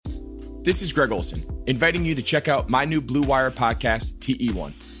This is Greg Olson, inviting you to check out my new Blue Wire podcast,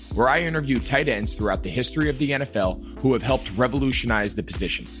 TE1, where I interview tight ends throughout the history of the NFL who have helped revolutionize the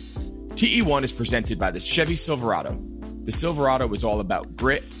position. TE1 is presented by the Chevy Silverado. The Silverado is all about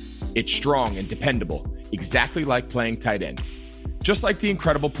grit. It's strong and dependable, exactly like playing tight end. Just like the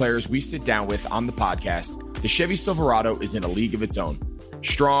incredible players we sit down with on the podcast, the Chevy Silverado is in a league of its own.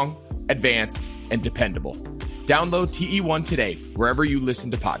 Strong, advanced, and dependable. Download TE1 today, wherever you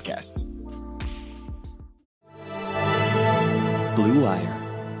listen to podcasts. Blue Wire.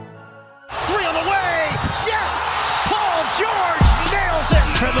 3 on the way. Yes! Paul George nails it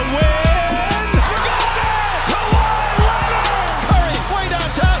for the win. You got it! Kawhi Leonard. Curry way down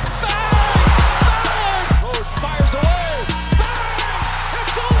top. Bang! Bang! Rose fires away. Bang!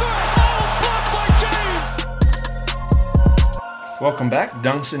 It's over. Oh, blocked by James. Welcome back,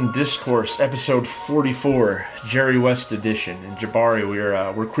 Dunks and Discourse, episode 44, Jerry West edition. And Jabari,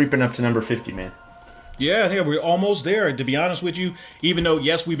 we're creeping up to number 50, man. Yeah, we're almost there. To be honest with you, even though,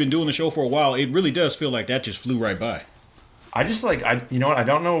 yes, we've been doing the show for a while, it really does feel like that just flew right by. You know what? I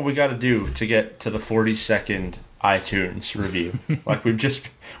don't know what we got to do to get to the 42nd iTunes review.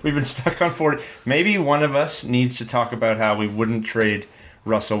 We've been stuck on 40. Maybe one of us needs to talk about how we wouldn't trade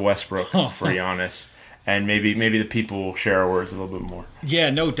Russell Westbrook for Giannis. And maybe the people will share our words a little bit more. Yeah,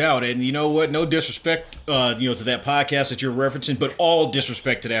 no doubt. And you know what? No disrespect, to that podcast that you're referencing, but all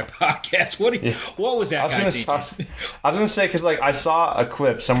disrespect to that podcast. What was that guy thinking? I was going to say, because I saw a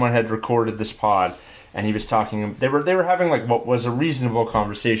clip. Someone had recorded this pod, and he was talking. They were having what was a reasonable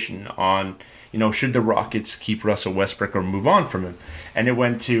conversation on, should the Rockets keep Russell Westbrook or move on from him? And it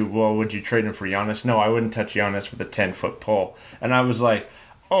went to, well, would you trade him for Giannis? No, I wouldn't touch Giannis with a 10-foot pole. And I was like,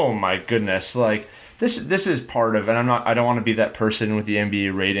 oh my goodness, This is part of, and I don't want to be that person with the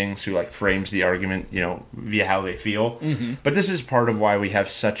NBA ratings who frames the argument, via how they feel. Mm-hmm. But this is part of why we have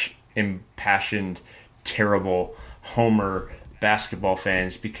such impassioned, terrible homer basketball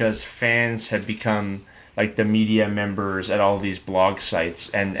fans, because fans have become the media members at all these blog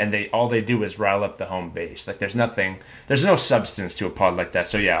sites, and all they do is rile up the home base. There's no substance to a pod like that.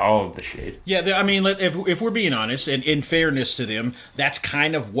 So yeah, all of the shade. Yeah, if we're being honest, and in fairness to them, that's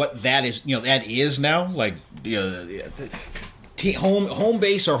kind of what that is. That is now home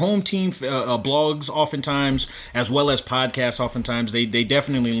base or home team blogs oftentimes, as well as podcasts oftentimes, they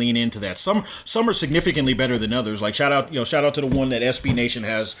definitely lean into that. Some are significantly better than others. Shout out to the one that SB Nation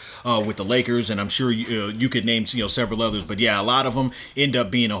has with the Lakers, and I'm sure you could name several others. But yeah, a lot of them end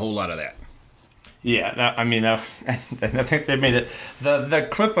up being a whole lot of that. Yeah, I think they made it. The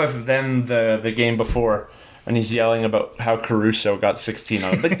clip of them the game before, and he's yelling about how Caruso got 16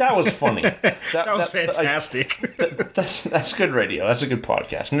 on him. That was funny. That was fantastic. That's good radio. That's a good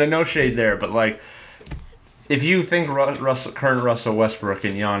podcast. No shade there, but if you think current Russell Westbrook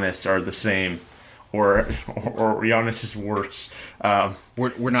and Giannis are the same, or Giannis is worse,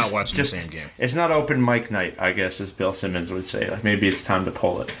 we're not watching the same game. It's not open mic night, I guess, as Bill Simmons would say. Maybe it's time to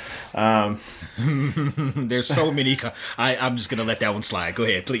pull it. There's so many. I'm just gonna let that one slide. Go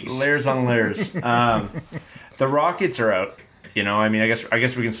ahead, please. Layers on layers. The Rockets are out. I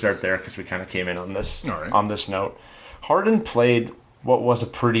guess we can start there because we kind of came in on this on this note. Harden played what was a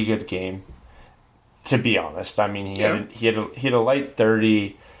pretty good game, to be honest. He had a light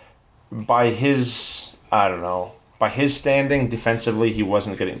 30. By his standing defensively, he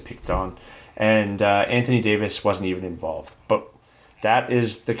wasn't getting picked on, and Anthony Davis wasn't even involved. But that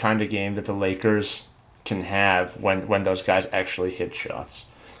is the kind of game that the Lakers can have when those guys actually hit shots.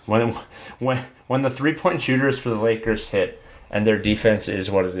 When the 3-point shooters for the Lakers hit and their defense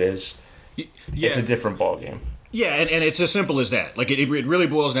is what it is, it's a different ballgame. Yeah, and it's as simple as that. It really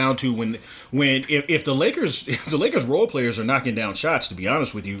boils down to if the Lakers role players are knocking down shots. To be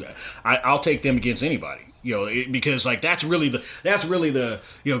honest with you, I'll take them against anybody. Because that's really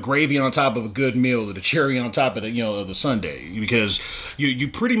the gravy on top of a good meal, or the cherry on top of the sundae. Because you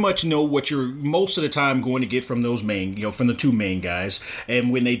pretty much know what you're most of the time going to get from those from the two main guys.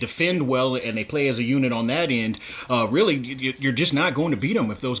 And when they defend well and they play as a unit on that end, really you're just not going to beat them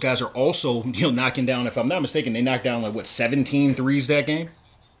if those guys are also knocking down. If I'm not mistaken, they knocked down 17 threes that game.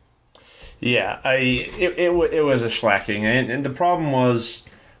 Yeah, it was a shellacking, and the problem was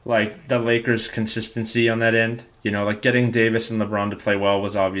the Lakers' consistency on that end. Getting Davis and LeBron to play well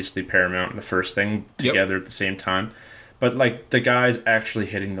was obviously paramount and the first thing together at the same time. But the guys actually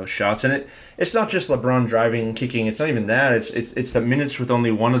hitting those shots, and it's not just LeBron driving and kicking. It's not even that. It's the minutes with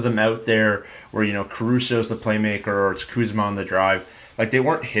only one of them out there, where Caruso's the playmaker or it's Kuzma on the drive. They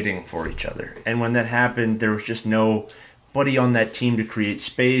weren't hitting for each other, and when that happened, there was just nobody on that team to create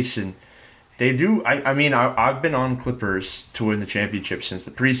space, and They do. I mean, I've been on Clippers to win the championship since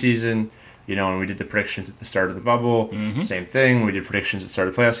the preseason. And we did the predictions at the start of the bubble. Mm-hmm. Same thing. We did predictions at the start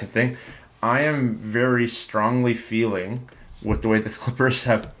of the playoffs. Same thing. I am very strongly feeling with the way the Clippers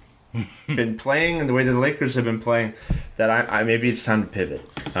have been playing and the way that the Lakers have been playing that I maybe it's time to pivot.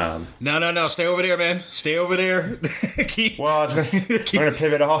 No. Stay over there, man. Stay over there. Well, I'm going to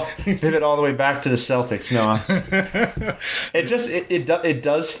pivot all the way back to the Celtics. No, it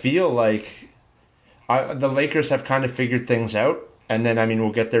does feel like the Lakers have kind of figured things out. And then, I mean,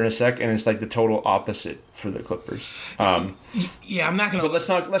 we'll get there in a sec, and it's like the total opposite for the Clippers. Yeah, I'm not gonna. But let's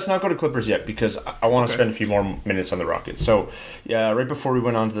not go to Clippers yet because I want to spend a few more minutes on the Rockets. So, yeah, right before we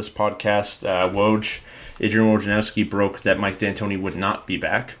went on to this podcast, Adrian Wojnarowski broke that Mike D'Antoni would not be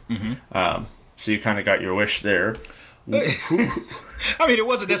back. Mm-hmm. So you kind of got your wish there. I mean, it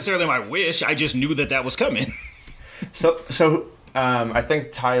wasn't necessarily my wish. I just knew that was coming. So I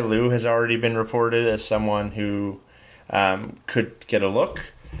think Ty Lue has already been reported as someone who. Could get a look.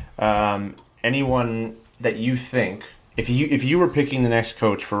 Anyone that you think, if you were picking the next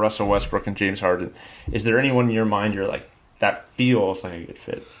coach for Russell Westbrook and James Harden, is there anyone in your mind you're like, that feels like a good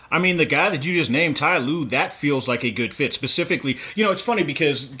fit? I mean, the guy that you just named, Ty Lue, that feels like a good fit. Specifically, it's funny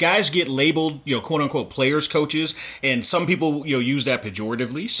because guys get labeled, quote unquote, players coaches, and some people, use that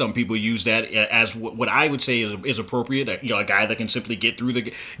pejoratively. Some people use that as what I would say is appropriate. A guy that can simply get through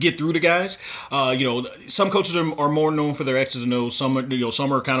the guys. Some coaches are more known for their X's and O's. Some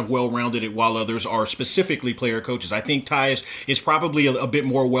are kind of well rounded, while others are specifically player coaches. I think Ty is probably a bit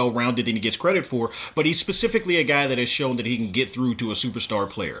more well rounded than he gets credit for, but he's specifically a guy that has shown that he can get through to a superstar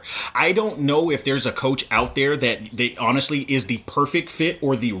player. I don't know if there's a coach out there that honestly is the perfect fit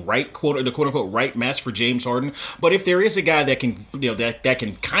or the quote unquote right match for James Harden. But if there is a guy that can that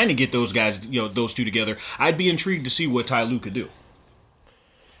can kind of get those guys those two together, I'd be intrigued to see what Ty Lue could do.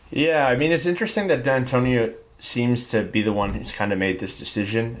 Yeah, I mean, it's interesting that D'Antonio seems to be the one who's kind of made this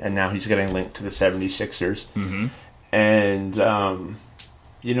decision, and now he's getting linked to the 76ers. Mm-hmm. And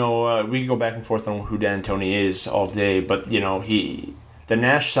we can go back and forth on who D'Antoni is all day, but the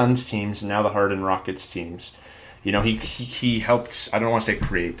Nash Suns teams and now the Harden Rockets teams, he helped. I don't want to say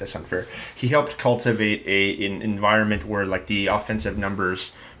create. That's unfair. He helped cultivate an environment where like the offensive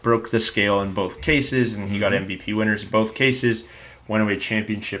numbers broke the scale in both cases, and he got MVP winners in both cases, went away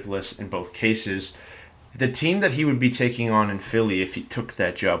championship lists in both cases. The team that he would be taking on in Philly if he took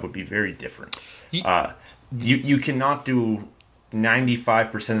that job would be very different. You cannot do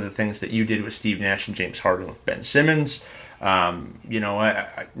 95% of the things that you did with Steve Nash and James Harden with Ben Simmons. Melo's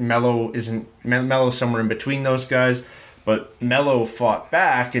somewhere in between those guys, but Melo fought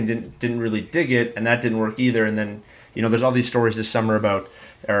back and didn't really dig it, and that didn't work either. And then there's all these stories this summer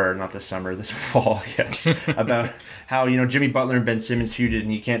this fall, yes, about how Jimmy Butler and Ben Simmons feuded,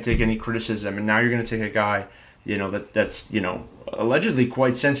 and you can't take any criticism. And now you're going to take a guy that's allegedly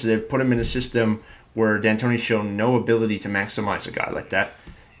quite sensitive, put him in a system where D'Antoni's shown no ability to maximize a guy like that,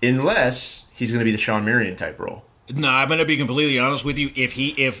 unless he's going to be the Sean Marion type role. No, I'm going to be completely honest with you.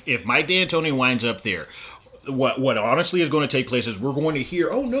 If Mike D'Antoni winds up there, what honestly is going to take place is we're going to hear,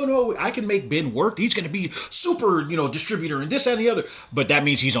 oh no, I can make Ben work. He's going to be super, distributor and this and the other. But that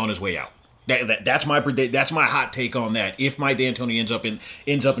means he's on his way out. That's my hot take on that. If Mike D'Antoni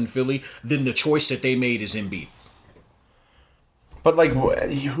ends up in Philly, then the choice that they made is Embiid. But, like,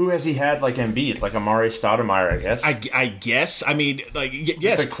 who has he had, like, Embiid? Like, Amari Stoudemire, I guess? I guess. I mean, like,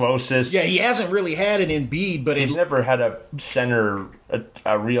 yes. The closest. Yeah, he hasn't really had an Embiid, but... He's never had a center,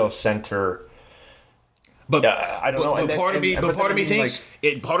 a real center... But I don't know. But part of me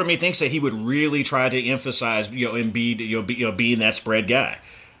thinks that he would really try to emphasize, Embiid, being that spread guy.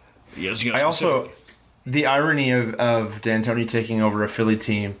 I also... The irony of D'Antoni taking over a Philly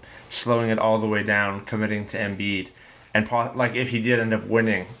team, slowing it all the way down, committing to Embiid... And like if he did end up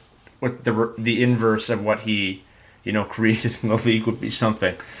winning, with the inverse of what he, created in the league would be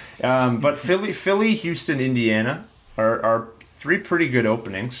something. But Philly, Houston, Indiana are three pretty good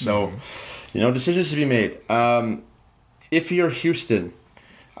openings. So, decisions to be made. If you're Houston,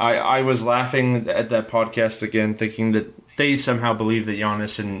 I was laughing at that podcast again, thinking that they somehow believe that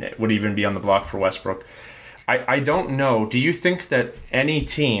Giannis would even be on the block for Westbrook. I don't know. Do you think that any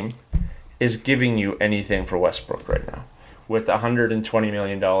team is giving you anything for Westbrook right now with $120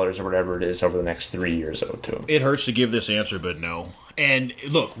 million or whatever it is over the next 3 years owed to him? It hurts to give this answer, but no. And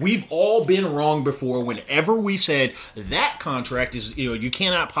look, we've all been wrong before whenever we said that contract is, you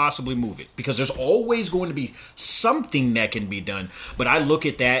cannot possibly move it because there's always going to be something that can be done. But I look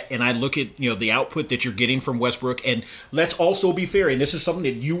at that and I look at, the output that you're getting from Westbrook. And let's also be fair. And this is something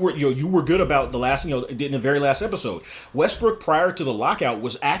that you were good about the last, in the very last episode. Westbrook prior to the lockout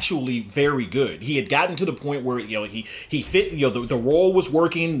was actually very good. He had gotten to the point where, he fit, the role was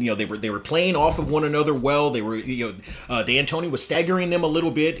working. They were playing off of one another well. They were, D'Antoni was staggering them a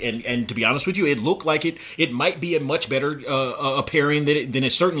little bit, and to be honest with you, it looked like it might be a much better a pairing than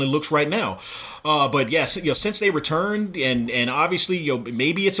it certainly looks right now. But yes, since they returned, and obviously,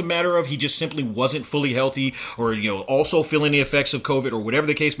 maybe it's a matter of he just simply wasn't fully healthy, or also feeling the effects of COVID, or whatever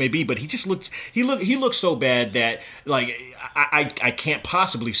the case may be. But he just looked so bad that I can't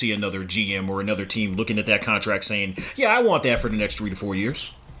possibly see another GM or another team looking at that contract saying, yeah, I want that for the next 3 to 4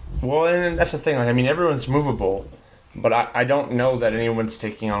 years. Well, and that's the thing. Everyone's movable. But I don't know that anyone's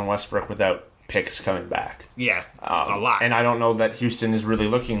taking on Westbrook without picks coming back. Yeah, a lot. And I don't know that Houston is really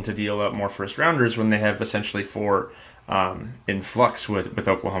looking to deal out more first-rounders when they have essentially 4 in flux with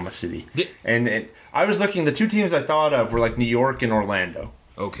Oklahoma City. And I was looking, the 2 teams I thought of were like New York and Orlando.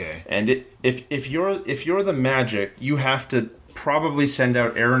 Okay. And if you're the Magic, you have to probably send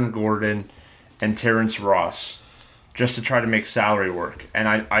out Aaron Gordon and Terrence Ross just to try to make salary work, and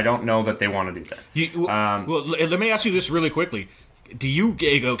I don't know that they want to do that. Well, let me ask you this really quickly: do you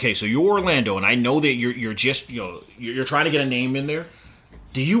so you're Orlando, and I know that you're just you're trying to get a name in there.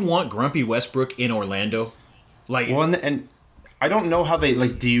 Do you want Grumpy Westbrook in Orlando? And I don't know how they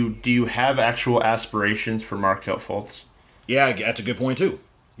do you have actual aspirations for Markelle Fultz? Yeah, that's a good point too.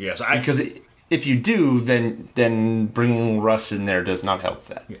 Yes, because if you do, then bringing Russ in there does not help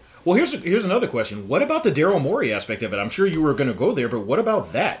that. Yeah. Well, here's another question. What about the Daryl Morey aspect of it? I'm sure you were going to go there, but what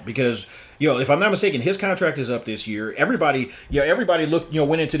about that? Because if I'm not mistaken, his contract is up this year. Everybody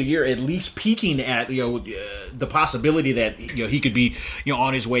went into the year at least peeking at the possibility that he could be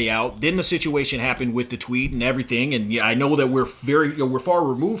on his way out. Then the situation happened with the tweet and everything, and I know that we're we're far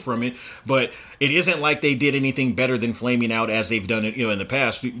removed from it, but it isn't like they did anything better than flaming out as they've done it in the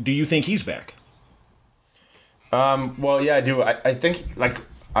past. Do you think he's back? Well, yeah, I do. I think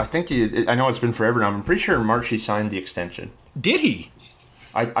I know it's been forever now. I'm pretty sure in March he signed the extension. Did he?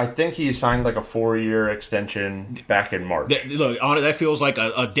 I think he signed like a 4-year extension back in March. That feels like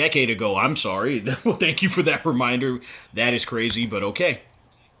a decade ago. I'm sorry. Well, thank you for that reminder. That is crazy, but okay.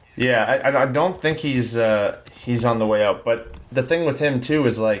 Yeah, I don't think he's on the way out. But the thing with him too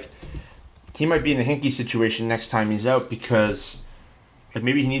is he might be in a hinky situation next time he's out because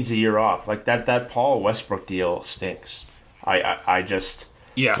maybe he needs a year off. That Paul Westbrook deal stinks. I just.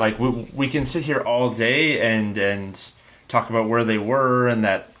 Yeah. We can sit here all day and talk about where they were and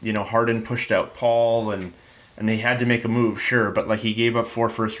that, Harden pushed out Paul and they had to make a move, sure, but he gave up 4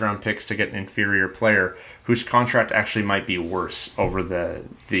 first-round picks to get an inferior player whose contract actually might be worse over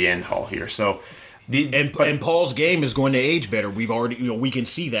the end haul here. So and Paul's game is going to age better. We've already we can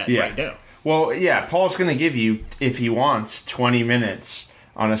see that right now. Well, yeah, Paul's going to give you, if he wants, 20 minutes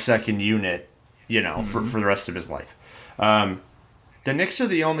on a second unit, for the rest of his life. The Knicks are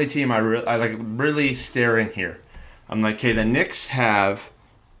the only team I really staring here. I'm like, okay, the Knicks have...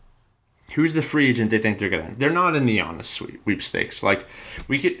 Who's the free agent they think they're going to... They're not in the Giannis sweepstakes.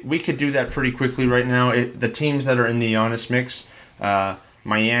 We could do that pretty quickly right now. The teams that are in the Giannis mix,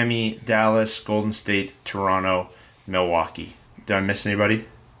 Miami, Dallas, Golden State, Toronto, Milwaukee. Did I miss anybody?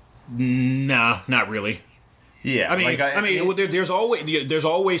 Nah, not really. Yeah, there's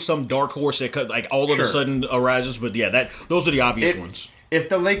always some dark horse that all of a sudden arises, but yeah, those are the obvious ones. If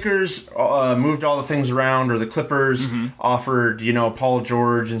the Lakers moved all the things around, or the Clippers offered, Paul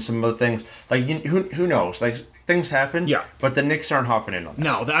George and some other things, who knows? Things happen. Yeah, but the Knicks aren't hopping in on that.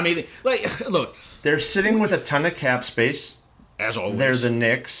 No, look, they're sitting with a ton of cap space. As always, they're the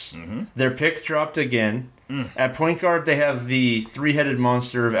Knicks. Mm-hmm. Their pick dropped again. At point guard, they have the 3-headed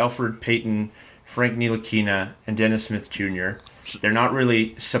monster of Elfrid Payton, Frank Ntilikina, and Dennis Smith Jr. They're not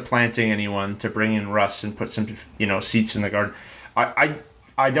really supplanting anyone to bring in Russ and put some, seats in the garden.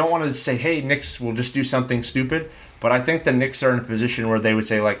 I don't want to say, hey, Knicks will just do something stupid, but I think the Knicks are in a position where they would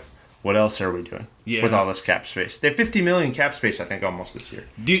say, what else are we doing with all this cap space? They have $50 million cap space, I think, almost this year.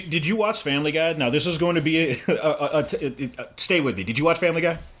 Did you watch Family Guy? Now, this is going to be stay with me. Did you watch Family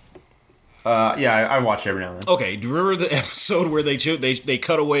Guy? Yeah, I watch every now and then. Okay, do you remember the episode where they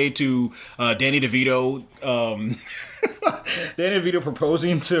cut away to Danny DeVito, Danny DeVito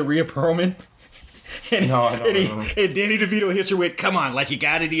proposing to Rhea Perlman? No, I don't remember. And Danny DeVito hits her with, "Come on, you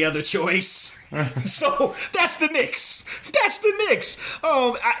got any other choice?" So that's the Knicks. That's the Knicks.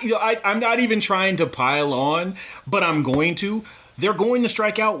 I'm not even trying to pile on, but I'm going to. they're going to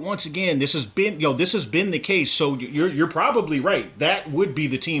strike out once again. This has been the case. So you're probably right. That would be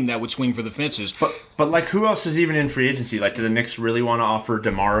the team that would swing for the fences. But like, who else is even in free agency? Like, do the Knicks really want to offer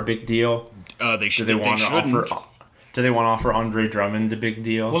DeMar a big deal? They should. Do they They want to shouldn't. offer? Do they want to offer Andre Drummond a big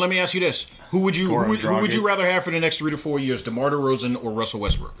deal? Well, let me ask you this: who would you rather have for the next 3 to 4 years, DeMar DeRozan or Russell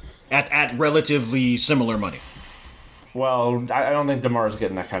Westbrook, at relatively similar money? Well, I don't think DeMar's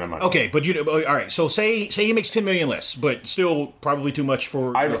getting that kind of money. Okay, but all right. So say he makes $10 million less, but still probably too much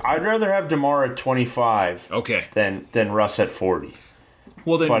for. I'd rather have DeMar at 25. Okay. Than Russ at 40.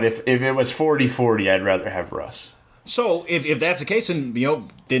 Well then, but if it was 40-40, I'd rather have Russ. So if that's the case,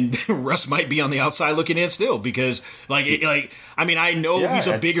 then Russ might be on the outside looking in still, because I know he's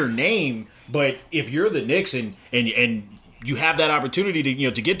a bigger name, but if you're the Knicks and you have that opportunity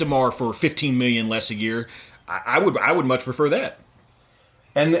to get DeMar for $15 million less a year, I would much prefer that.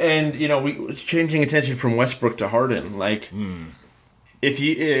 And we changing attention from Westbrook to Harden. Like,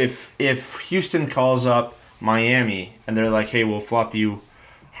 if Houston calls up Miami and they're like, hey, we'll flop you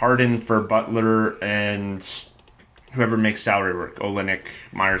Harden for Butler and whoever makes salary work, Olenek,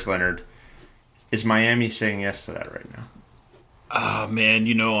 Myers Leonard, is Miami saying yes to that right now? Oh, man,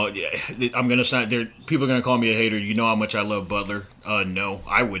 I'm going to sign. People are going to call me a hater. You know how much I love Butler. No,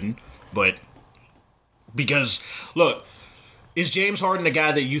 I wouldn't. But because, look, is James Harden a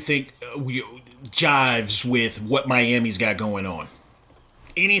guy that you think jives with what Miami's got going on?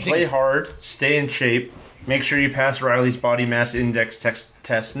 Anything? Play hard, stay in shape, make sure you pass Riley's body mass index test.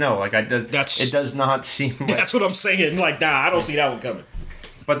 No, like it does not seem like... That's what I'm saying. Like, I don't see that one coming.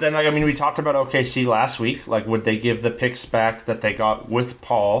 But then, we talked about OKC last week. Like, would they give the picks back that they got with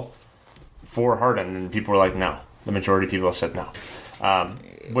Paul for Harden? And people were like, no. The majority of people said no.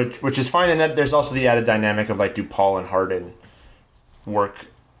 Which is fine. And then there's also the added dynamic of, like, do Paul and Harden work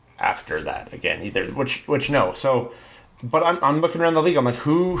after that again? Either which no. So, but I'm looking around the league. I'm like,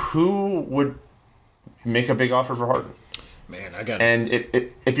 who would make a big offer for Harden? Man, I got it.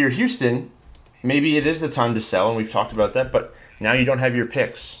 And if you're Houston, maybe it is the time to sell, and we've talked about that, but now you don't have your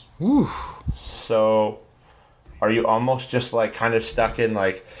picks. Ooh. So are you almost just like kind of stuck in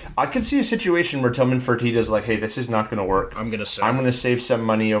like, I could see a situation where Tillman Fertitta's like, hey, this is not going to work. I'm going to sell. I'm going to save some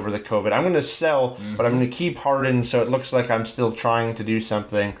money over the COVID. I'm going to sell, but I'm going to keep Harden so it looks like I'm still trying to do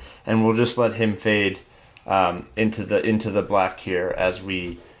something, and we'll just let him fade into the black here as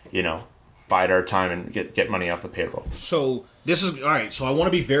we, bide our time and get money off the payroll. So this is all right. So I want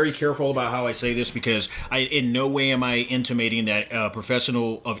to be very careful about how I say this, because in no way am I intimating that a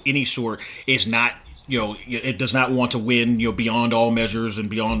professional of any sort is not, it does not want to win, beyond all measures and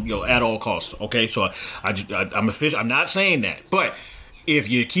beyond, at all costs. Okay, so I'm not saying that, but if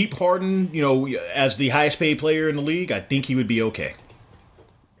you keep Harden, as the highest paid player in the league, I think he would be okay.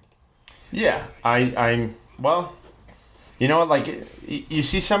 Yeah, I'm well. You know what? Like, you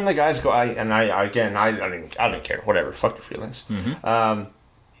see some of the guys go. I don't care. Whatever. Fuck your feelings. Mm-hmm.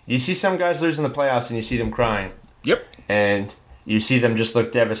 You see some guys lose in the playoffs, and you see them crying. Yep. And you see them just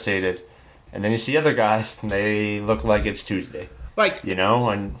look devastated, and then you see other guys, and they look like it's Tuesday. Like,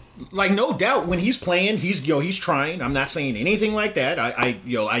 and like, no doubt when he's playing, he's trying. I'm not saying anything like that.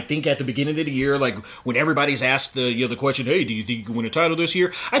 I think at the beginning of the year, like when everybody's asked the question, hey, do you think you can win a title this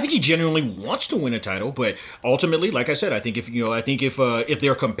year? I think he genuinely wants to win a title, but ultimately, like I said, I think if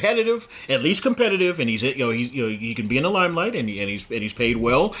they're competitive, at least competitive, and he can be in the limelight, and he's paid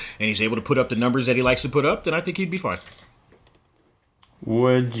well, and he's able to put up the numbers that he likes to put up, then I think he'd be fine.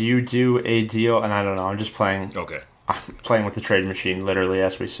 Would you do a deal? And I don't know. I'm just playing. Okay. I'm playing with the trade machine, literally,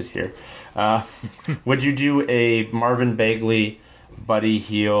 as we sit here. Would you do a Marvin Bagley, Buddy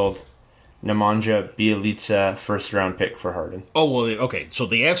Hield, Nemanja Bjelica first-round pick for Harden? Oh, well, okay. So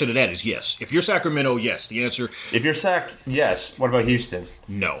the answer to that is yes. If you're Sacramento, yes. The answer... If you're yes. What about Houston?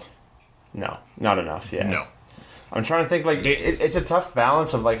 No. No, not enough, yeah. No. I'm trying to think, it's a tough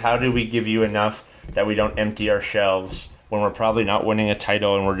balance of, how do we give you enough that we don't empty our shelves when we're probably not winning a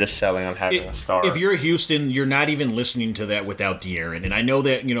title and we're just selling on having a star. If you're Houston, you're not even listening to that without De'Aaron. And I know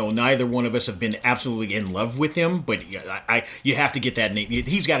that, neither one of us have been absolutely in love with him, but you have to get that name.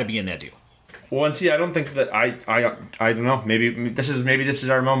 He's got to be in that deal. Well, and see, I don't think that I don't know. Maybe this is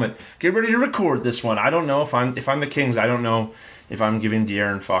our moment. Get ready to record this one. I don't know if I'm the Kings. I don't know if I'm giving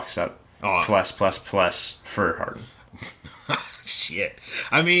De'Aaron Fox up plus for Harden. Shit.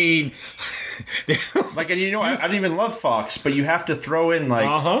 I mean, and I don't even love Fox, but you have to throw in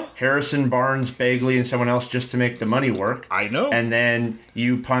Harrison Barnes, Bagley, and someone else just to make the money work. I know. And then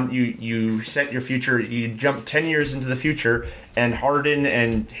you set your future. You jump 10 years into the future, and Harden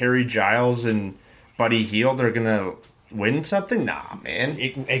and Harry Giles and Buddy Hield are gonna win something. Nah, man.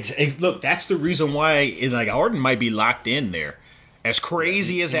 Look, that's the reason why Harden might be locked in there. As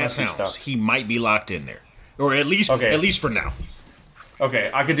crazy as that sounds, stuck. he might be locked in there, or at least for now.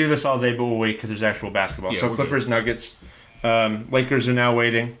 Okay, I could do this all day, but we'll wait because there's actual basketball. Yeah, So Clippers, good. Nuggets, Lakers are now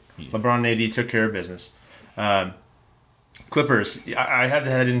waiting. Yeah. LeBron and AD took care of business. Clippers, I had to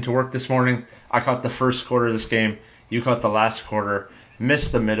head into work this morning. I caught the first quarter of this game. You caught the last quarter.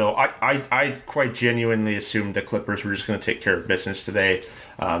 Missed the middle. I quite genuinely assumed the Clippers were just going to take care of business today,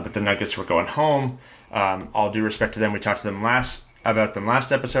 that the Nuggets were going home. All due respect to them, we talked to them about them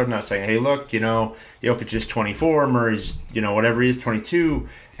last episode, not saying, hey, look, Jokic is 24, Murray's, whatever he is, 22,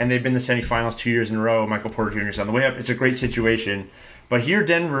 and they've been in the semifinals 2 years in a row. Michael Porter Jr. is on the way up. It's a great situation. But here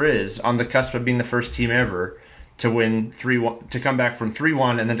Denver is on the cusp of being the first team ever to win 3-1, to come back from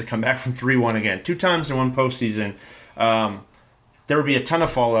 3-1 and then to come back from 3-1 again. 2 times in one postseason. There would be a ton of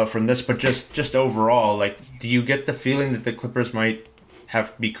fallout from this, but just overall, do you get the feeling that the Clippers might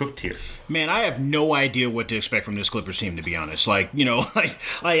have to be cooked here? Man, I have no idea what to expect from this Clippers team, to be honest. And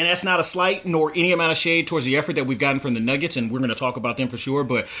that's not a slight nor any amount of shade towards the effort that we've gotten from the Nuggets, and we're going to talk about them for sure.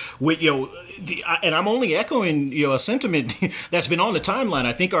 But and I'm only echoing a sentiment that's been on the timeline.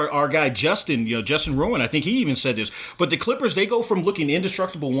 I think our guy Justin Rowan, I think he even said this. But the Clippers, they go from looking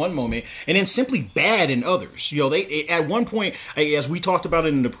indestructible one moment and then simply bad in others. They at one point, as we talked about it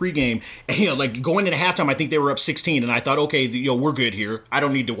in the pregame, going into halftime, I think they were up 16, and I thought, okay, we're good here. I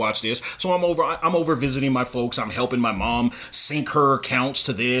don't need to watch this. So I'm over visiting my folks. I'm helping my mom sync her accounts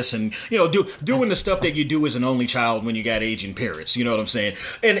to this, and doing the stuff that you do as an only child when you got aging parents. You know what I'm saying?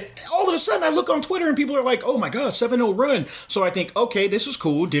 And all of a sudden I look on Twitter and people are like, oh my God, 7-0 run. So I think, okay, this is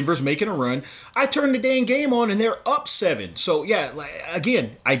cool. Denver's making a run. I turn the dang game on and they're up 7. So yeah,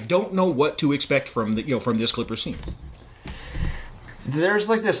 again, I don't know what to expect from from this Clippers team. There's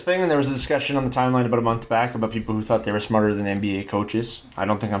this thing, and there was a discussion on the timeline about a month back about people who thought they were smarter than NBA coaches. I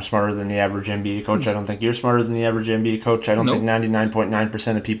don't think I'm smarter than the average NBA coach. I don't think you're smarter than the average NBA coach. I don't think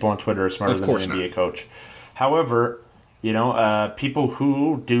 99.9% of people on Twitter are smarter than an NBA coach. However, people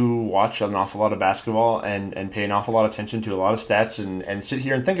who do watch an awful lot of basketball and pay an awful lot of attention to a lot of stats and sit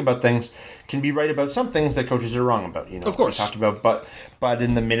here and think about things can be right about some things that coaches are wrong about. Of course. We talked about, but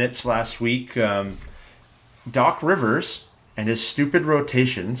in the minutes last week, Doc Rivers and his stupid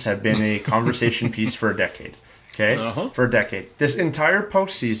rotations have been a conversation piece for a decade. Okay? Uh-huh. For a decade. This entire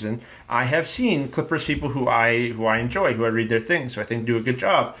postseason, I have seen Clippers people who I enjoy, who I read their things, who I think do a good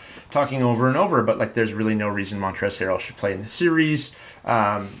job, talking over and over, but there's really no reason Montrezl Harrell should play in the series.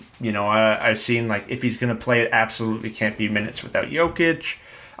 I've seen if he's going to play, it absolutely can't be minutes without Jokic.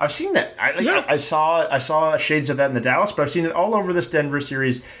 I've seen that. I saw shades of that in the Dallas, but I've seen it all over this Denver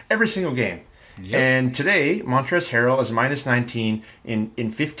series, every single game. Yep. And today, Montrezl Harrell is minus 19 in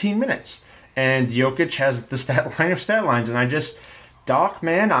 15 minutes. And Jokic has the stat line of stat lines. And Doc,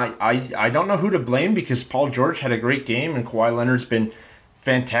 man, I don't know who to blame because Paul George had a great game and Kawhi Leonard's been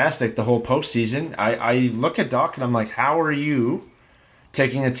fantastic the whole postseason. I look at Doc and I'm like, how are you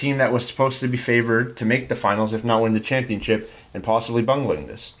taking a team that was supposed to be favored to make the finals, if not win the championship, and possibly bungling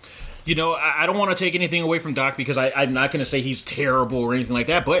this? I don't want to take anything away from Doc because I'm not going to say he's terrible or anything like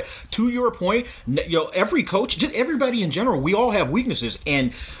that. But to your point, every coach, just everybody in general, we all have weaknesses.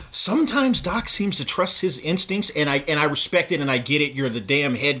 And sometimes Doc seems to trust his instincts, and I respect it and I get it. You're the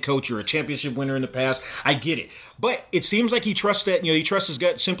damn head coach. You're a championship winner in the past. I get it. But it seems like he trusts that, he trusts his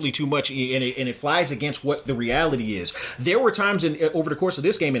gut simply too much, and it flies against what the reality is. There were times over the course of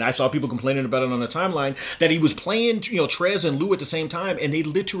this game, and I saw people complaining about it on the timeline, that he was playing, Trez and Lou at the same time, and they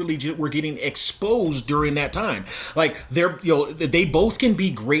literally were getting exposed during that time. They both can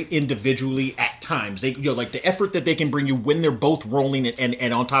be great individually at times. They, the effort that they can bring you when they're both rolling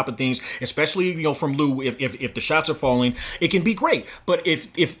and on top of things, especially, from Lou, if the shots are falling, it can be great. But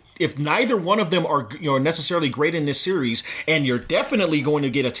if neither one of them are necessarily great in this series, and you're definitely going to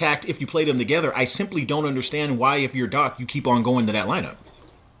get attacked if you play them together, I simply don't understand why, if you're Doc, you keep on going to that lineup.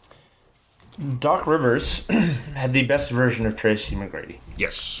 Doc Rivers had the best version of Tracy McGrady.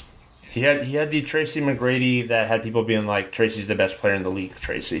 Yes. He had the Tracy McGrady that had people being like, Tracy's the best player in the league,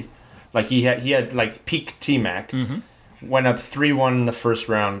 Tracy. He had peak T-Mac, went up 3-1 in the first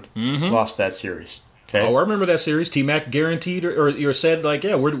round, lost that series. Okay. Oh, I remember that series. T-Mac guaranteed, or you said,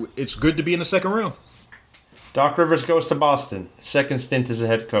 it's good to be in the second round. Doc Rivers goes to Boston. Second stint as a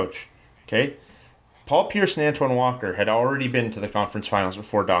head coach. Okay. Paul Pierce and Antoine Walker had already been to the conference finals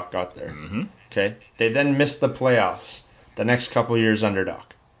before Doc got there. Mm-hmm. Okay. They then missed the playoffs the next couple years under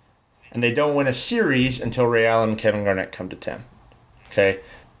Doc. And they don't win a series until Ray Allen and Kevin Garnett come to town. Okay.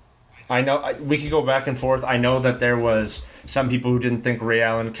 I know we could go back and forth. I know that there was some people who didn't think Ray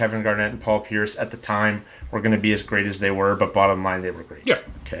Allen, Kevin Garnett, and Paul Pierce at the time were going to be as great as they were, but bottom line, they were great. Yeah.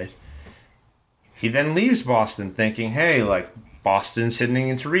 Okay. He then leaves Boston thinking, hey, Boston's heading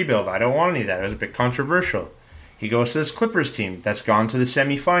into rebuild. I don't want any of that. It was a bit controversial. He goes to this Clippers team that's gone to the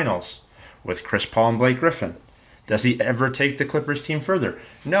semifinals with Chris Paul and Blake Griffin. Does he ever take the Clippers team further?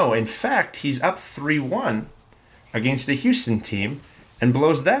 No. In fact, he's up 3-1 against the Houston team and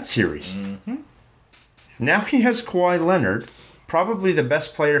blows that series. Mm-hmm. Now he has Kawhi Leonard, probably the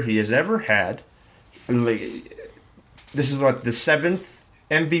best player he has ever had. This is what, the 7th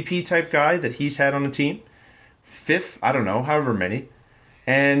MVP type guy that he's had on the team? 5th? I don't know, however many.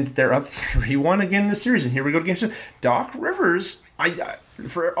 And they're up 3-1 again in the series. And here we go to game 7. Doc Rivers,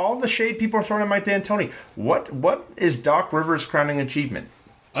 for all the shade people are throwing at Mike D'Antoni, what is Doc Rivers' crowning achievement?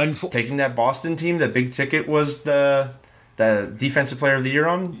 Taking that Boston team, that big ticket was the defensive player of the year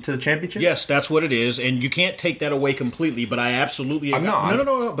on to the championship? Yes, that's what it is, and you can't take that away completely, but I absolutely agree.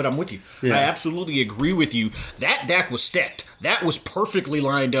 No, but I'm with you. Yeah. I absolutely agree with you. That deck was stacked. That was perfectly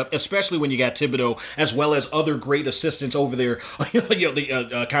lined up, especially when you got Thibodeau as well as other great assistants over there,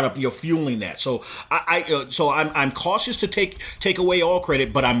 kind of fueling that. So I'm cautious to take away all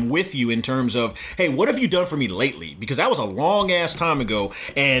credit, but I'm with you in terms of, hey, what have you done for me lately? Because that was a long ass time ago,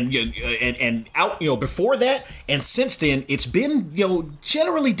 and out before that and since then, it's been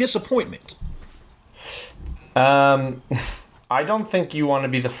generally disappointment. I don't think you want to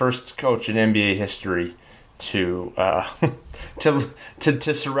be the first coach in NBA history to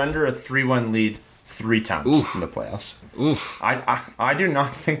surrender a 3-1 lead 3 times in the playoffs. Oof. I do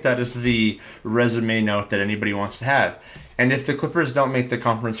not think that is the resume note that anybody wants to have. And if the Clippers don't make the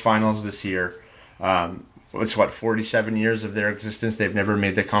conference finals this year, it's 47 years of their existence, they've never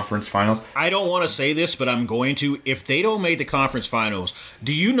made the conference finals. I don't want to say this, but I'm going to. If they don't make the conference finals,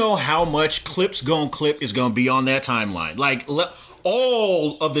 do you know how much clip is going to be on that timeline? Like,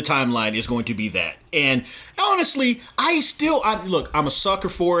 all of the timeline is going to be that. And honestly, I'm a sucker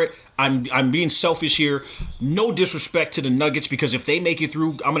for it. I'm being selfish here. No disrespect to the Nuggets, because if they make it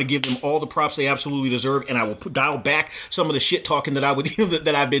through, I'm going to give them all the props they absolutely deserve, and I will dial back some of the shit talking that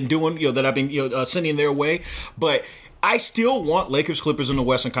that I've been doing, that I've been sending their way. But I still want Lakers Clippers in the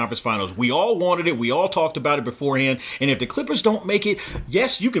Western Conference Finals. We all wanted it. We all talked about it beforehand. And if the Clippers don't make it,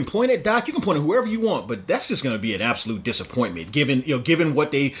 yes, you can point at Doc, you can point at whoever you want, but that's just going to be an absolute disappointment given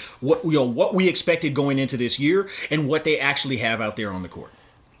what we expected going into this year and what they actually have out there on the court.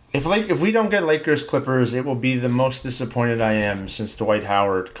 If we don't get Lakers Clippers, it will be the most disappointed I am since Dwight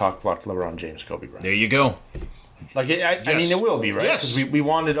Howard cockblocked LeBron James, Kobe Bryant. There you go. I mean, it will be, right? Yes. Because we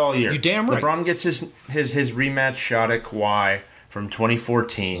wanted all year. You damn right. LeBron gets his rematch shot at Kawhi from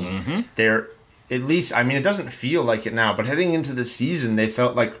 2014. Mm-hmm. They're at least, I mean, it doesn't feel like it now, but heading into the season, they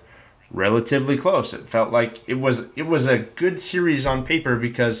felt like relatively close. It felt like it was a good series on paper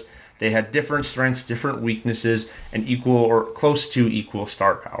because they had different strengths, different weaknesses, and equal or close to equal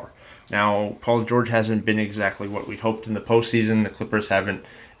star power. Now, Paul George hasn't been exactly what we'd hoped in the postseason. The Clippers haven't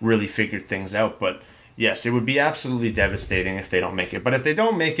really figured things out, but yes, it would be absolutely devastating if they don't make it. But if they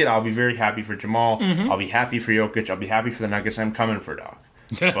don't make it, I'll be very happy for Jamal. Mm-hmm. I'll be happy for Jokic. I'll be happy for the Nuggets. I'm coming for Doc.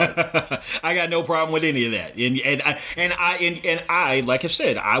 But I got no problem with any of that, and I like I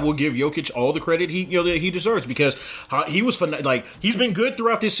said, I will give Jokic all the credit he deserves, because he was he's been good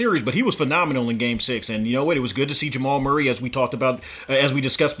throughout this series, but he was phenomenal in Game 6, and you know what? It was good to see Jamal Murray, as we talked about, as we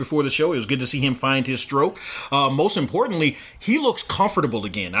discussed before the show. It was good to see him find his stroke. Most importantly, he looks comfortable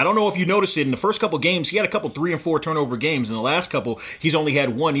again. I don't know if you noticed it in the first couple games. He had a couple 3 and 4 turnover games. In the last couple, he's only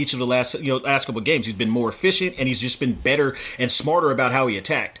had 1 each of the last couple games. He's been more efficient, and he's just been better and smarter about how he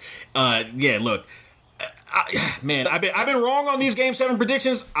attacked. Look, I've been wrong on these Game 7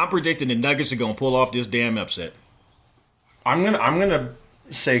 predictions. I'm predicting the Nuggets are going to pull off this damn upset. I'm gonna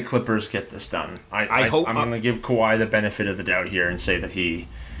say Clippers get this done. I'm gonna give Kawhi the benefit of the doubt here and say that he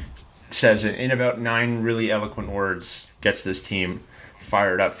says in about 9 really eloquent words, gets this team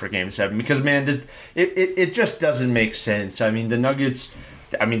fired up for Game 7. Because man, it just doesn't make sense. I mean, the Nuggets,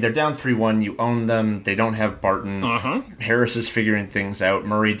 they're down 3-1. You own them. They don't have Barton. Uh-huh. Harris is figuring things out.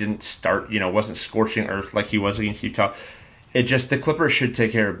 Murray didn't start, wasn't scorching earth like he was against Utah. The Clippers should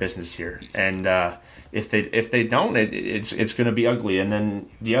take care of business here. And if they don't, it's going to be ugly. And then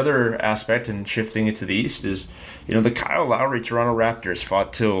the other aspect, and shifting it to the East, is, the Kyle Lowry Toronto Raptors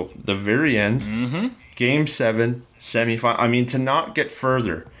fought till the very end. Mm-hmm. Game 7, semifinal. To not get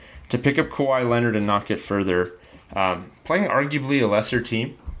further, to pick up Kawhi Leonard and not get further. Playing arguably a lesser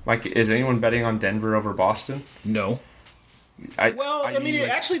team. Like, is anyone betting on Denver over Boston? No.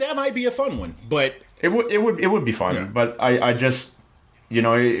 Actually, that might be a fun one, but it would be fun. Yeah. But I just,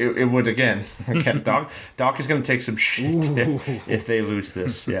 it would again. Doc is going to take some shit if they lose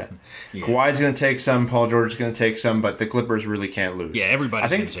this. Yeah. Kawhi's going to take some. Paul George is going to take some. But the Clippers really can't lose. Yeah,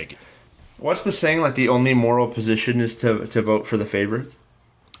 everybody's going to take it. What's the saying? Like the only moral position is to vote for the favorite.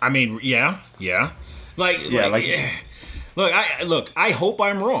 I mean, yeah. Look, I hope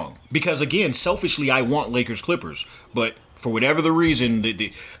I'm wrong because again, selfishly, I want Lakers Clippers, but for whatever the reason,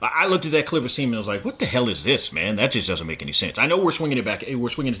 I looked at that Clippers team and I was like, "What the hell is this, man? That just doesn't make any sense." I know we're swinging it back, we're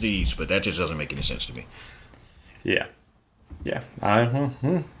swinging to the East, but that just doesn't make any sense to me. Yeah.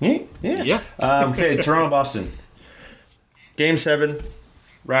 Okay, Toronto Boston. Game 7,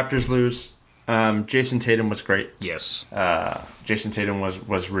 Raptors lose. Jason Tatum was great. Yes. Jason Tatum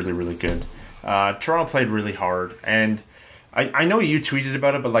was really, really good. Toronto played really hard, and I know you tweeted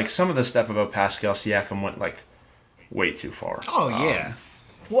about it, but like some of the stuff about Pascal Siakam went like way too far. Oh yeah.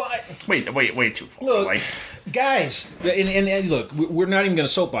 What? Way too far. Look, like, guys, and look, we're not even going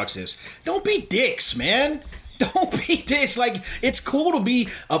to soapbox this. Don't be dicks, man. Don't be dicks. Like, it's cool to be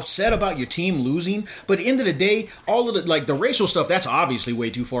upset about your team losing, but at the end of the day, all of the like the racial stuff, that's obviously way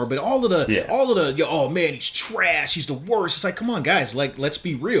too far. But all of the oh man, he's trash, he's the worst. It's like, come on, guys, like let's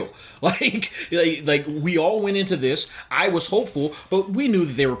be real. Like we all went into this. I was hopeful, but we knew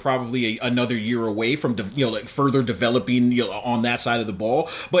that they were probably another year away from further developing on that side of the ball.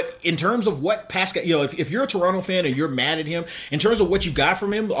 But in terms of what Pascal, if you're a Toronto fan and you're mad at him, in terms of what you got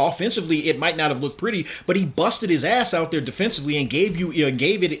from him offensively, it might not have looked pretty, but he busted his ass out there defensively and gave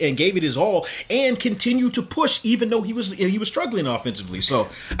it his all and continued to push even though he was struggling offensively. So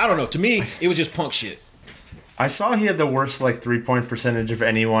I don't know. To me, it was just punk shit. I saw he had the worst 3-point percentage of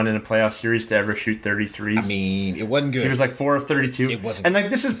anyone in a playoff series to ever shoot 33s. I mean, it wasn't good. He was 4 of 32. It wasn't. And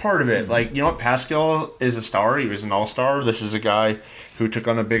this is part of it. You know what? Pascal is a star. He was an all-star. This is a guy who took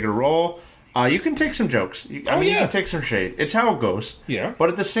on a bigger role. You can take some jokes. You can take some shade. It's how it goes. Yeah. But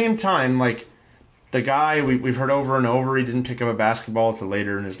at the same time, the guy we've heard over and over, he didn't pick up a basketball until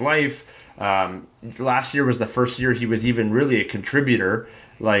later in his life. Last year was the first year he was even really a contributor,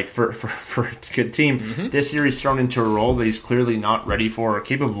 for a good team. Mm-hmm. This year he's thrown into a role that he's clearly not ready for or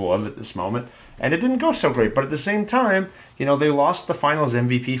capable of at this moment, and it didn't go so great. But at the same time, they lost the Finals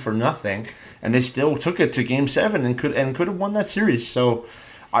MVP for nothing, and they still took it to Game 7 and could have won that series. So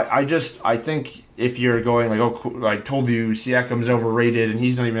I think if you're going I told you Siakam's overrated and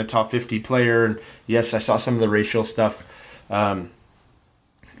he's not even a top 50 player, and yes, I saw some of the racial stuff, a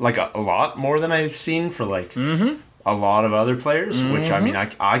lot more than I've seen for a lot of other players, which I mean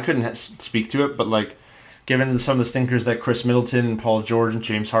I couldn't speak to it, but given some of the stinkers that Chris Middleton and Paul George and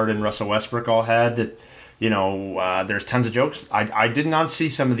James Harden and Russell Westbrook all had, that there's tons of jokes. I did not see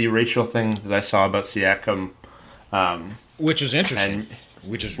some of the racial things that I saw about Siakam, which is interesting.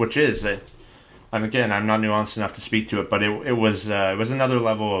 Which is, and again, I'm not nuanced enough to speak to it, but it was another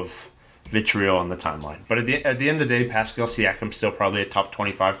level of vitriol on the timeline. But at the end of the day, Pascal Siakam's still probably a top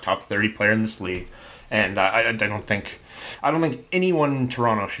 25, top 30 player in this league, and I don't think anyone in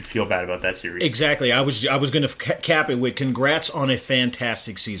Toronto should feel bad about that series. Exactly. I was going to cap it with congrats on a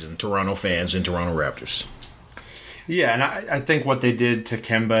fantastic season, Toronto fans and Toronto Raptors. Yeah, and I think what they did to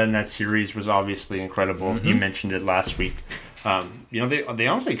Kemba in that series was obviously incredible. Mm-hmm. You mentioned it last week. They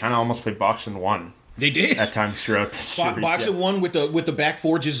honestly kind of almost played box and one. They did at times throughout the series. Box and one with the back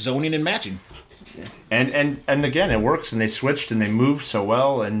four just zoning and matching. Yeah. And again, it works, and they switched and they moved so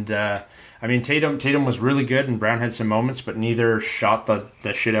well. And Tatum was really good, and Brown had some moments, but neither shot the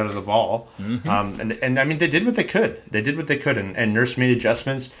shit out of the ball. Mm-hmm. They did what they could. And Nurse made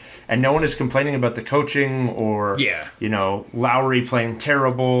adjustments, and no one is complaining about the coaching or Lowry playing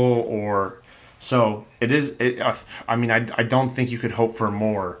terrible or. So it is. I don't think you could hope for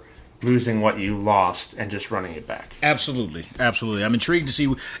more, losing what you lost and just running it back. Absolutely. I'm intrigued to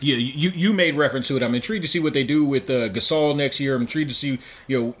see. You made reference to it. I'm intrigued to see what they do with Gasol next year. I'm intrigued to see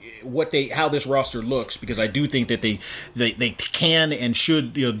how this roster looks, because I do think that they can and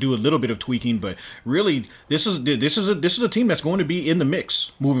should do a little bit of tweaking. But really, this is a team that's going to be in the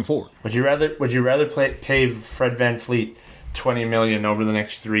mix moving forward. Would you rather pay Fred VanVleet $20 million over the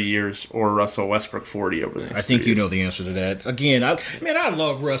next 3 years, or Russell Westbrook $40 over the next? I think you know the answer to that. Again, I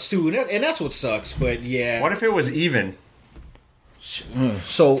love Russ too, and that's what sucks. But yeah, what if it was even?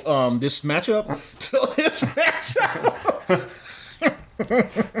 So this matchup.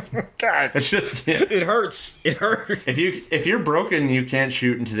 God, it hurts. It hurts. If you're broken, you can't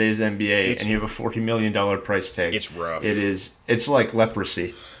shoot in today's NBA, and you have a $40 million price tag. It's rough. It is. It's like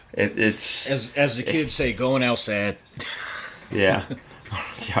leprosy. It's as the kids say, going outside. Yeah.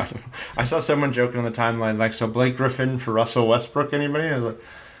 I saw someone joking on the timeline, so Blake Griffin for Russell Westbrook, anybody? I was like,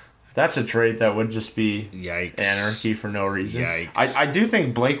 that's a trade that would just be Yikes. Anarchy for no reason. Yikes. I do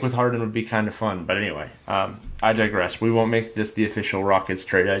think Blake with Harden would be kind of fun, but anyway, I digress. We won't make this the official Rockets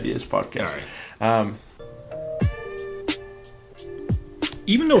Trade Ideas podcast. All right.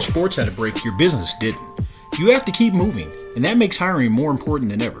 Even though sports had a break, your business didn't. You have to keep moving, and that makes hiring more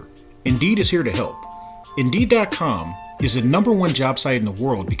important than ever. Indeed is here to help. Indeed.com is the #1 job site in the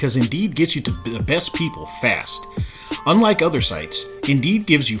world because Indeed gets you to the best people fast. Unlike other sites, Indeed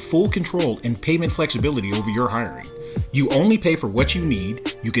gives you full control and payment flexibility over your hiring. You only pay for what you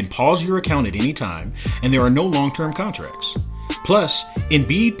need, you can pause your account at any time, and there are no long-term contracts. Plus,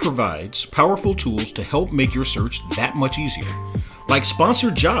 Indeed provides powerful tools to help make your search that much easier, like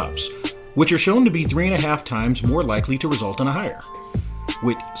sponsored jobs, which are shown to be 3.5 times more likely to result in a hire.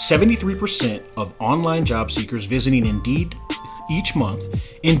 With 73% of online job seekers visiting Indeed each month,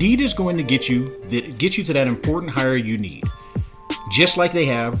 Indeed is going to get you to that important hire you need, just like they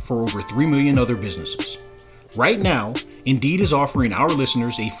have for over 3 million other businesses. Right now, Indeed is offering our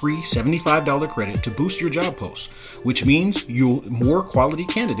listeners a free $75 credit to boost your job posts, which means more quality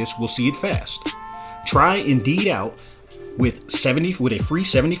candidates will see it fast. Try Indeed out with a free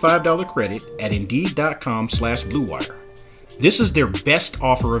 $75 credit at Indeed.com/BlueWire. This is their best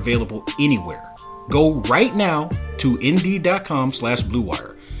offer available anywhere. Go right now to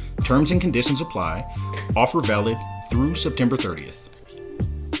Indeed.com/BlueWire. Terms and conditions apply. Offer valid through September 30th.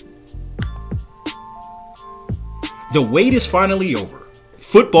 The wait is finally over.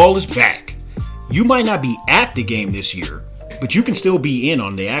 Football is back. You might not be at the game this year, but you can still be in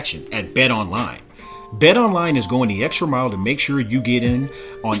on the action at BetOnline. BetOnline is going the extra mile to make sure you get in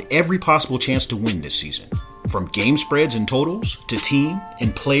on every possible chance to win this season. From game spreads and totals to team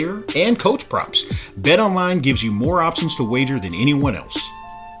and player and coach props, BetOnline gives you more options to wager than anyone else.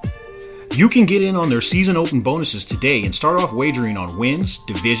 You can get in on their season open bonuses today and start off wagering on wins,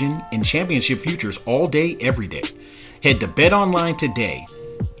 division, and championship futures all day, every day. Head to BetOnline today,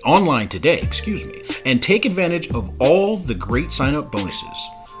 and take advantage of all the great sign-up bonuses.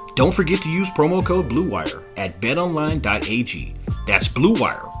 Don't forget to use promo code BlueWire at betonline.ag. That's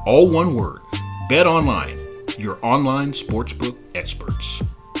BlueWire, all one word. BetOnline, your online sportsbook experts.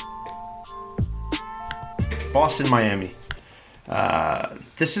 Boston, Miami.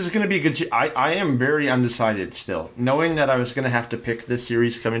 This is going to be a good series. I am very undecided still. Knowing that I was going to have to pick this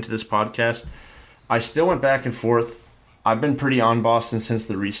series coming to this podcast, I still went back and forth. I've been pretty on Boston since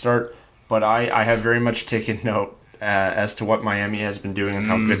the restart, but I have very much taken note as to what Miami has been doing and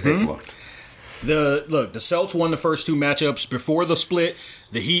how good they've looked. The Celtics won the first 2 matchups before the split.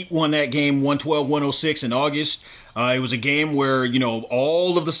 The Heat won that game 112-106 in August. It was a game where,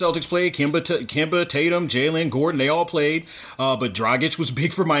 all of the Celtics played. Kemba, Tatum, Jalen, Gordon, they all played. But Dragic was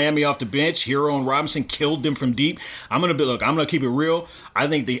big for Miami off the bench. Hero and Robinson killed them from deep. I'm gonna keep it real. I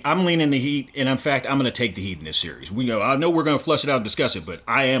think I'm leaning the Heat, and in fact, I'm gonna take the Heat in this series. I know we're gonna flush it out and discuss it, but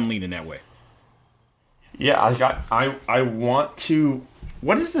I am leaning that way. Yeah, I want to.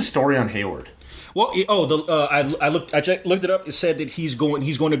 What is the story on Hayward? Well, I looked it up. It said that he's going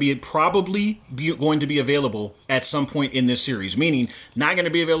to be going to be available at some point in this series. Meaning, not going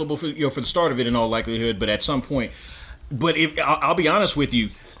to be available for the start of it in all likelihood, but at some point. But I'll be honest with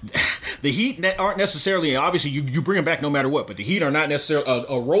you, the Heat aren't necessarily, obviously you bring them back no matter what. But the Heat are not necessarily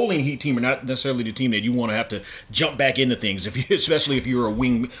a rolling Heat team, are not necessarily the team that you want to have to jump back into things, especially if you're a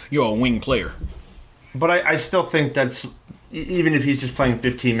wing player. But I still think that's. Even if he's just playing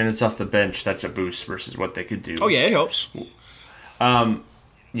 15 minutes off the bench, that's a boost versus what they could do. Oh, yeah, it helps.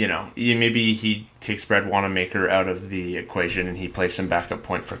 Maybe he takes Brad Wanamaker out of the equation and he plays some backup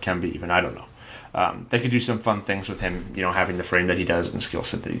point for Kemba even. I don't know. They could do some fun things with him, having the frame that he does and the skill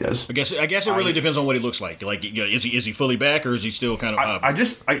set that he does. I guess it really depends on what he looks like. Like, is he fully back or is he still kind of?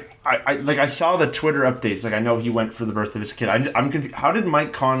 I saw the Twitter updates. Like, I know he went for the birth of his kid. I'm confused. How did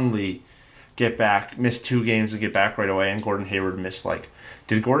Mike Conley get back, miss 2 games and get back right away, and Gordon Hayward missed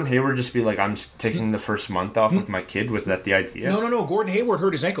did Gordon Hayward just be like, I'm taking the first month off with my kid? Was that the idea? No. Gordon Hayward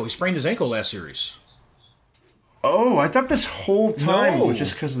hurt his ankle. He sprained his ankle last series. Oh, I thought this whole time it was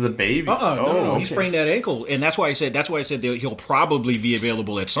just because of the baby. No. Okay. He sprained that ankle, and that's why I said that he'll probably be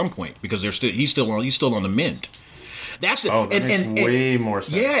available at some point because he's still on the mend. That's that makes way more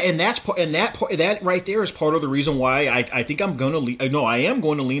sense. Yeah, and that right there is part of the reason why I think I'm going to I am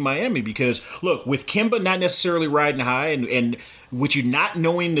going to lean Miami because look, with Kemba not necessarily riding high and with you not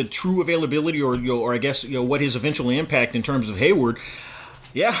knowing the true availability or I guess what his eventual impact in terms of Hayward,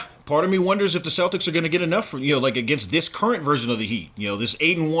 yeah, part of me wonders if the Celtics are going to get enough against this current version of the Heat, this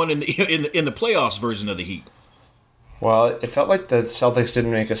 8-1 in the playoffs version of the Heat. Well, it felt like the Celtics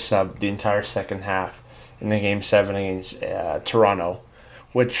didn't make a sub the entire second half in the Game 7 against Toronto,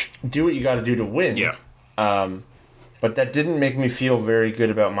 which do what you got to do to win. Yeah. But that didn't make me feel very good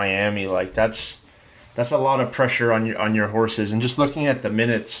about Miami. Like, that's a lot of pressure on your horses. And just looking at the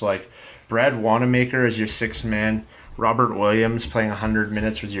minutes, like, Brad Wanamaker as your 6th man, Robert Williams playing 100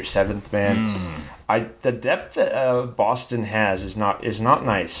 minutes was your seventh man. The depth that Boston has is not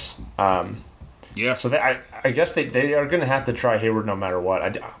nice. Yeah. So I guess they are going to have to try Hayward no matter what. I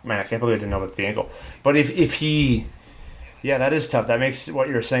can't believe I didn't know about the ankle. But if he, that is tough. That makes what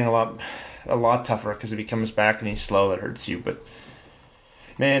you're saying a lot tougher, because if he comes back and he's slow, that hurts you. But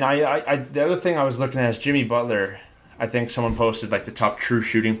man, I the other thing I was looking at is Jimmy Butler. I think someone posted like the top true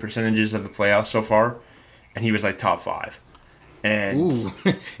shooting percentages of the playoffs so far, and he was like top 5. And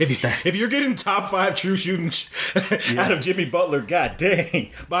if you're getting top 5 true shooting out of Jimmy Butler, god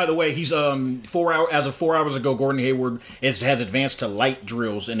dang. By the way, he's 4 hours ago, Gordon Hayward has advanced to light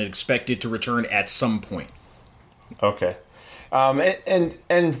drills and is expected to return at some point. Okay.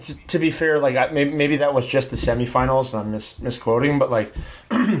 And to be fair, like maybe that was just the semifinals, and I'm misquoting, but like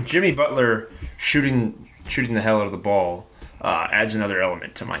Jimmy Butler shooting the hell out of the ball adds another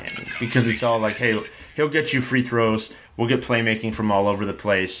element to Miami, because it's all like, hey, he'll get you free throws. We'll get playmaking from all over the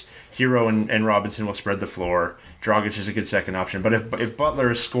place. Hero and Robinson will spread the floor. Dragic is a good second option. But if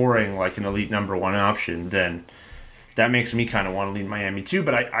Butler is scoring like an elite number 1 option, then that makes me kind of want to lean Miami too.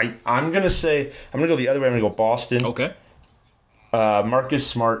 But I'm going to go the other way. I'm going to go Boston. Okay. Marcus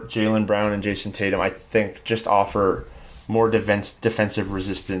Smart, Jaylen Brown, and Jason Tatum, I think, just offer more defensive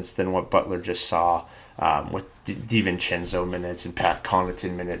resistance than what Butler just saw with DiVincenzo minutes and Pat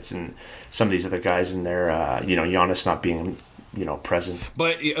Connaughton minutes and some of these other guys in there. Giannis not being present.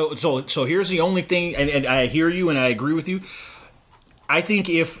 But so here's the only thing, and I hear you and I agree with you. I think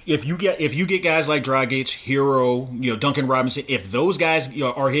if you get guys like Dragic, Hero, Duncan Robinson, if those guys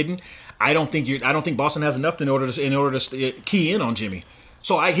are hidden, I don't think Boston has enough in order to key in on Jimmy.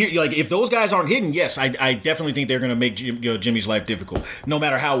 So I hear, like, if those guys aren't hidden, yes, I definitely think they're going to make Jimmy's life difficult, no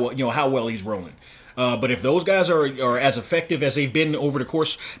matter how well he's rolling. But if those guys are as effective as they've been over the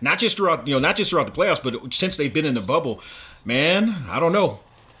course, not just throughout the playoffs, but since they've been in the bubble, man, I don't know.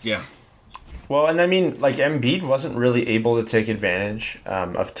 Yeah. Well, and I mean, like, Embiid wasn't really able to take advantage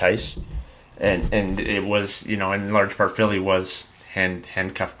of Tice, and it was, in large part, Philly was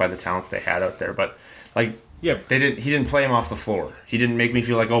handcuffed by the talent they had out there. But like, he didn't play him off the floor. He didn't make me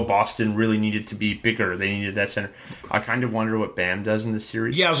feel like, Boston really needed to be bigger. They needed that center. I kind of wonder what Bam does in this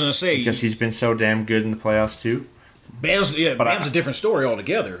series. Yeah, I was gonna say, because he's been so damn good in the playoffs too. Bam's a different story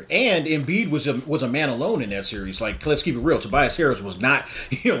altogether. And Embiid was a man alone in that series. Like, let's keep it real. Tobias Harris was not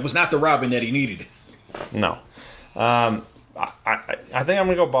the Robin that he needed. No. I think I'm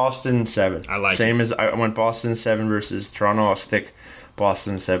gonna go Boston 7. I like Same it. as I went Boston 7 versus Toronto. I'll stick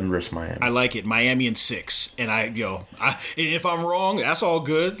Boston 7 versus Miami. I like it. Miami in 6. And if I'm wrong, that's all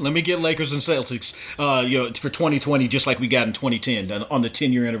good. Let me get Lakers and Celtics for 2020, just like we got in 2010 on the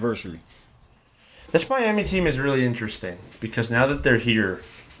 10-year anniversary. This Miami team is really interesting because now that they're here,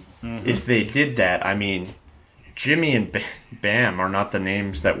 if they did that, I mean, Jimmy and Bam are not the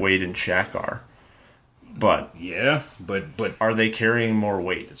names that Wade and Shaq are. But yeah, but are they carrying more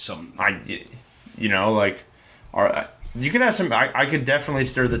weight? You can have some. I could definitely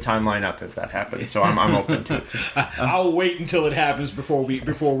stir the timeline up if that happens. So I'm open to it. I'll wait until it happens before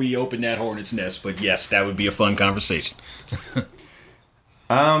we open that hornet's nest. But yes, that would be a fun conversation.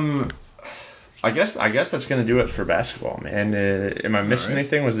 I guess that's gonna do it for basketball, man. Am I missing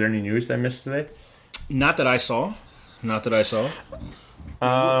anything? Was there any news I missed today? Not that I saw.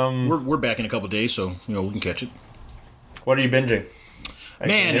 We're back in a couple of days, so we can catch it. What are you binging?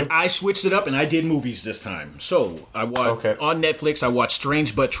 Man, I switched it up and I did movies this time. So I watched on Netflix. I watched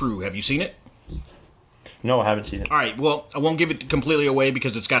Strange But True. Have you seen it? No, I haven't seen it. All right, well, I won't give it completely away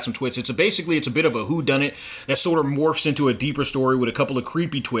because it's got some twists. It's a bit of a whodunit that sort of morphs into a deeper story with a couple of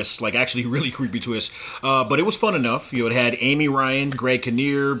creepy twists, like actually really creepy twists. But it was fun enough. It had Amy Ryan, Greg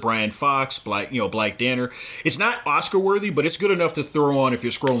Kinnear, Brian Fox, Blythe Danner. It's not Oscar worthy, but it's good enough to throw on if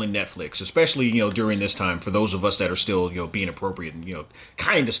you're scrolling Netflix, especially during this time for those of us that are still being appropriate and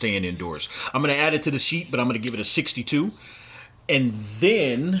kind of staying indoors. I'm going to add it to the sheet, but I'm going to give it a 62. And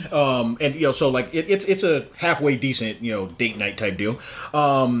then, it's a halfway decent, date night type deal,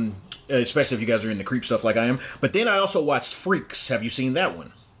 especially if you guys are into creep stuff like I am. But then I also watched Freaks. Have you seen that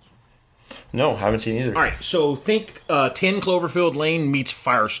one? No, haven't seen either. All right, so think 10 Cloverfield Lane meets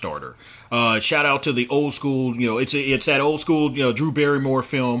Firestarter. Shout out to the old school, it's that old school, Drew Barrymore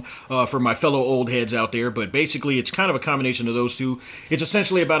film for my fellow old heads out there. But basically, it's kind of a combination of those two. It's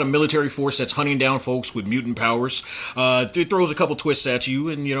essentially about a military force that's hunting down folks with mutant powers. It throws a couple twists at you,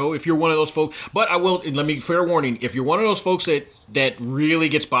 and if you're one of those folks. But fair warning, if you're one of those folks that that really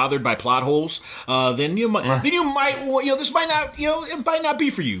gets bothered by plot holes, then you might this might not it might not be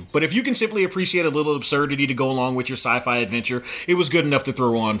for you. But if you can simply appreciate a little absurdity to go along with your sci-fi adventure, it was good enough to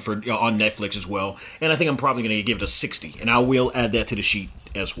throw on on Netflix as well. And I think I'm probably going to give it a 60, and I will add that to the sheet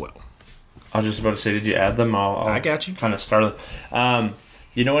as well. I was just about to say, did you add them? I got you. Kind of start them.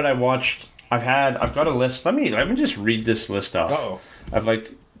 You know what I watched? I've got a list. Let me just read this list off. Uh-oh. I've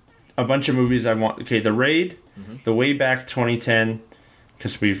like a bunch of movies I want. Okay, The Raid, The Way Back 2010,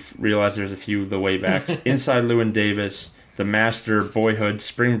 because we've realized there's a few The Way Backs. Inside Llewyn Davis, The Master, Boyhood,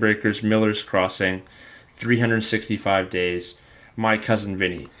 Spring Breakers, Miller's Crossing, 365 Days, My Cousin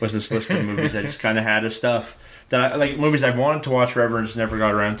Vinny was this list of movies I just kind of had of stuff that movies I've wanted to watch forever and just never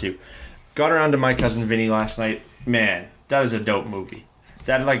got around to. Got around to My Cousin Vinny last night. Man, that is a dope movie.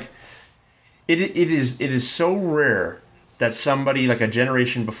 That it is so rare that somebody like a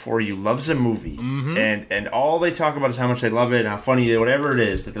generation before you loves a movie and all they talk about is how much they love it and how funny it is, whatever it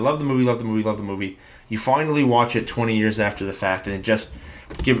is, that they love the movie. You finally watch it 20 years after the fact and it just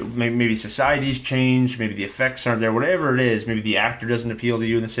maybe society's changed, maybe the effects aren't there, whatever it is, maybe the actor doesn't appeal to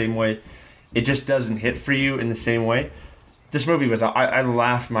you in the same way. It just doesn't hit for you in the same way. This movie was, I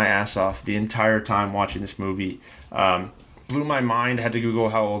laughed my ass off the entire time watching this movie. Blew my mind. I had to Google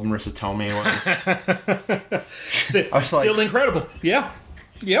how old Marissa Tomei was. Still incredible. Yeah.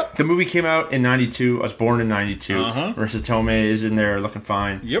 Yep. The movie came out in 92. I was born in 92. Marissa Tomei is in there looking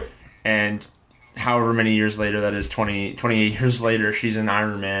fine. Yep. And however many years later, that is 28 years later, she's in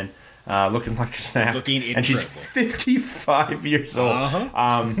Iron Man. Looking like a snap. Looking incredible. And she's 55 years old.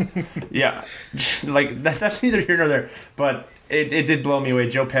 Yeah. That's neither here nor there. But it did blow me away.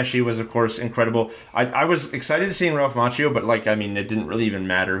 Joe Pesci was, of course, incredible. I was excited to see Ralph Macchio, but, it didn't really even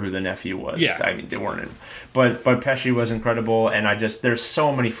matter who the nephew was. Yeah. They weren't in. But Pesci was incredible, and there's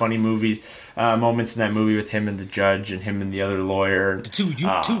so many funny moments in that movie with him and the judge and him and the other lawyer. Two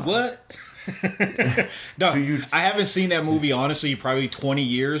what? No, I haven't seen that movie honestly probably 20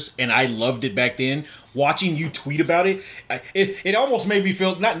 years, and I loved it back then. Watching you tweet about it almost made me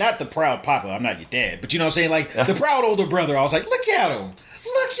feel not the proud papa. I'm not your dad, but you know what I'm saying, like the proud older brother. I was like, look at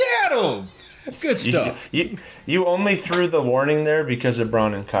him, good stuff. You only threw the warning there because of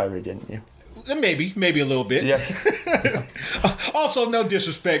Braun and Kyrie, didn't you? Maybe a little bit. Yeah. Also, no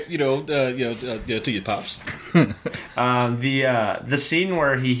disrespect, to your pops. The scene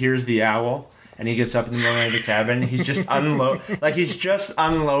where he hears the owl and he gets up in the morning of the cabin, he's just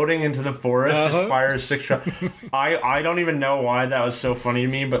unloading into the forest, just fires 6 shots. I don't even know why that was so funny to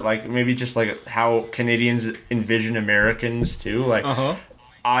me, but maybe just how Canadians envision Americans too.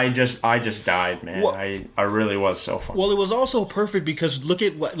 I just died, man. Well, I really was so fun. Well, it was also perfect because look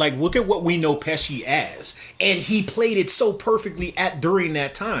at what we know Pesci as, and he played it so perfectly during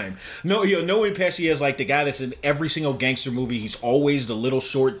that time. Knowing Pesci as the guy that's in every single gangster movie, he's always the little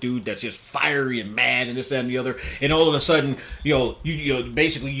short dude that's just fiery and mad and this, that, and the other. And all of a sudden, you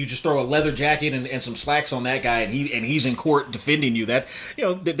basically you just throw a leather jacket and some slacks on that guy, and he's in court defending you. That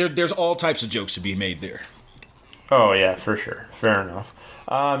there's all types of jokes to be made there. Oh yeah, for sure. Fair enough.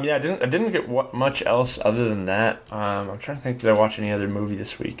 I didn't get much else other than that. I'm trying to think, did I watch any other movie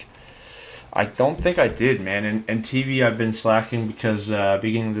this week? I don't think I did, man. And TV, I've been slacking because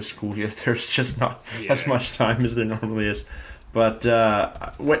beginning of the school year, there's just not as much time as there normally is. But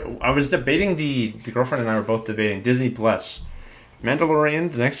I was debating, the girlfriend and I were both debating Disney Plus.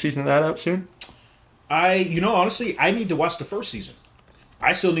 Mandalorian, the next season of that out soon? Honestly, I need to watch the first season.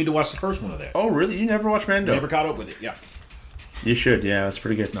 I still need to watch the first one of that. Oh, really? You never watched Mando? Never caught up with it, yeah. You should, yeah, that's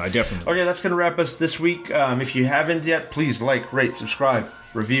pretty good. No, I definitely. Okay, that's going to wrap us this week. If you haven't yet, please rate, subscribe,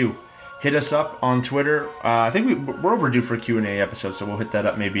 review. Hit us up on Twitter. I think we're overdue for a Q&A episode, so we'll hit that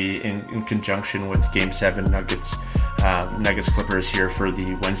up maybe in conjunction with Game 7 Nuggets Clippers here for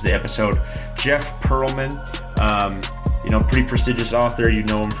the Wednesday episode. Jeff Pearlman, pretty prestigious author. You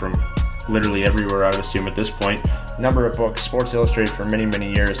know him from literally everywhere, I would assume, at this point. Number of books, Sports Illustrated for many,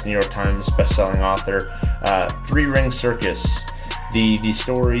 many years, New York Times best-selling author. Three Ring Circus, the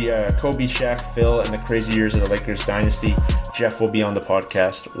story, Kobe, Shaq, Phil, and the crazy years of the Lakers dynasty. Jeff will be on the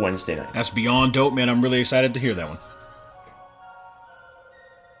podcast Wednesday night. That's beyond dope, man. I'm really excited to hear that one.